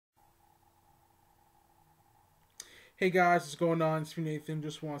Hey guys, what's going on? It's me Nathan.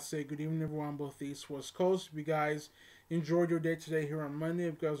 Just want to say good evening everyone on both East West Coast. If you guys enjoyed your day today here on Monday,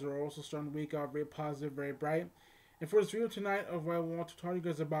 you guys are also starting the week out very positive, very bright. And for this video tonight, of what I want to talk to you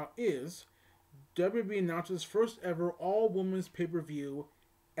guys about is WWE announces first ever all women's pay per view,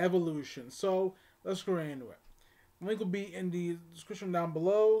 Evolution. So let's go right into it. Link will be in the description down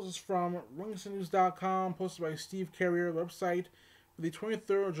below. This is from ringsandnews.com, posted by Steve Carrier, website for the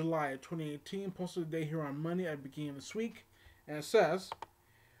 23rd of July 2018, posted today here on Monday at the beginning of this week. And it says,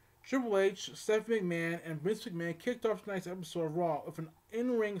 Triple H, Stephanie McMahon, and Vince McMahon kicked off tonight's episode of Raw with an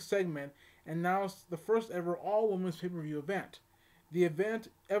in-ring segment and announced the first ever all-women's pay-per-view event. The event,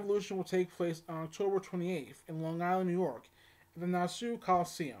 Evolution, will take place on October 28th in Long Island, New York, at the Nassau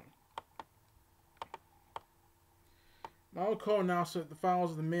Coliseum. Malco announced that the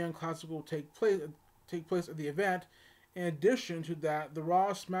finals of the Mae Young Classic will take place at the event. In addition to that, the Raw,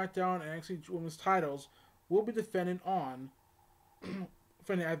 SmackDown, and NXT Women's titles will be defended on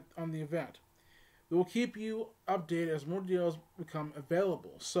the event. We will keep you updated as more deals become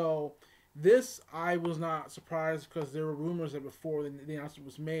available. So this, I was not surprised because there were rumors that before the announcement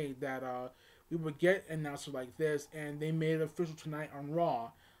was made that we would get an announcement like this, and they made it official tonight on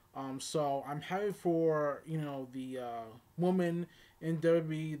Raw. So I'm happy for the women in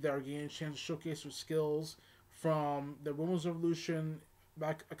WWE that are getting a chance to showcase their skills from the Women's Revolution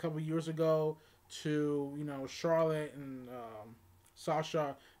back a couple years ago to Charlotte and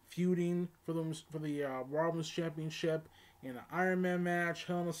Sasha feuding for the Raw Women's Championship in an Iron Man match,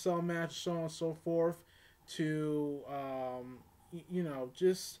 Hell in a Cell match, so on and so forth. To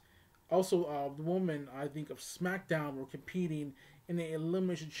just also the women I think of SmackDown were competing in the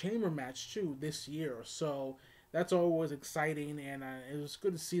Elimination Chamber match too this year. So that's always exciting, and it was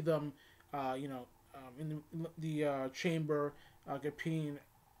good to see them, in the chamber competing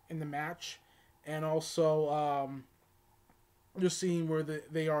in the match, and also just seeing where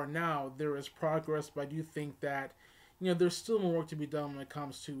they are now. There is progress, but I do think that there's still more work to be done when it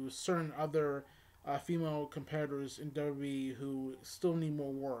comes to certain other female competitors in WWE who still need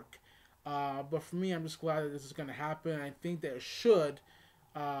more work. But for me, I'm just glad that this is going to happen. I think that it should.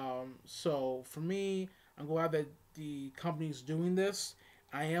 So for me, I'm glad that the company's doing this.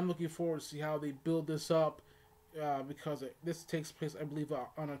 I am looking forward to see how they build this up because this takes place, I believe,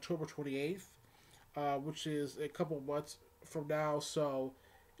 on October 28th, which is a couple of months from now. So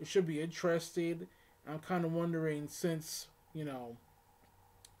it should be interesting. I'm kind of wondering, since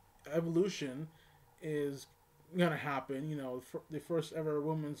Evolution is gonna happen, the first ever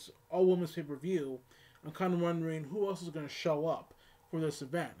all women's pay per view. I'm kind of wondering who else is gonna show up for this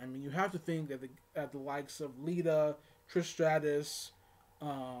event. I mean, you have to think that the likes of Lita, Trish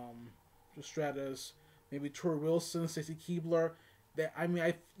Stratus, maybe Tori Wilson, Stacy Keibler. I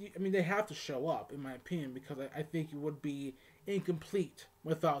mean, they have to show up, in my opinion, because I think it would be incomplete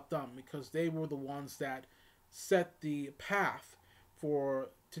without them, because they were the ones that set the path for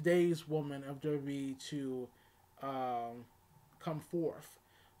today's woman of WWE to come forth.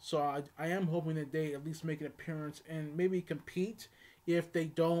 So I am hoping that they at least make an appearance and maybe compete. If they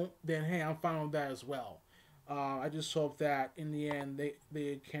don't, then hey, I'm fine with that as well. I just hope that in the end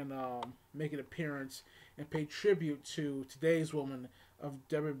they can make an appearance and pay tribute to today's woman of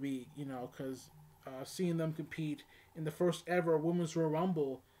WWE. Because seeing them compete in the first ever Women's Royal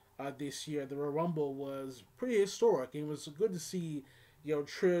Rumble this year, the Royal Rumble was pretty historic. It was good to see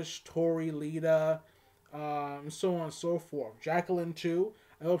Trish, Tori, Lita, and so on and so forth. Jacqueline too.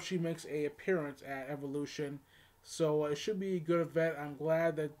 I hope she makes a appearance at Evolution. So it should be a good event. I'm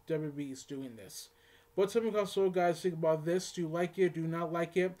glad that WWE is doing this. But tell me also, guys, think about this. Do you like it? Do you not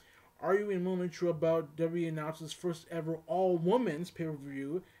like it? Are you in moment true about WWE announces first ever all women's pay per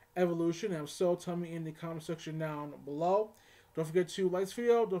view, Evolution? And if so, tell me in the comment section down below. Don't forget to like this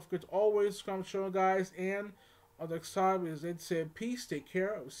video. Don't forget to always comment channel, guys. And on the next time, as Ed said, peace. Take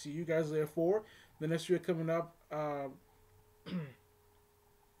care. I will see you guys there for the next video coming up in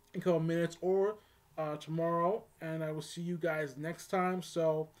a couple minutes or tomorrow. And I will see you guys next time.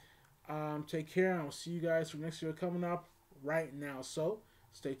 So take care. And I will see you guys for the next video coming up right now. So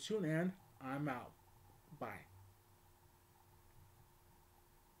stay tuned, and I'm out. Bye.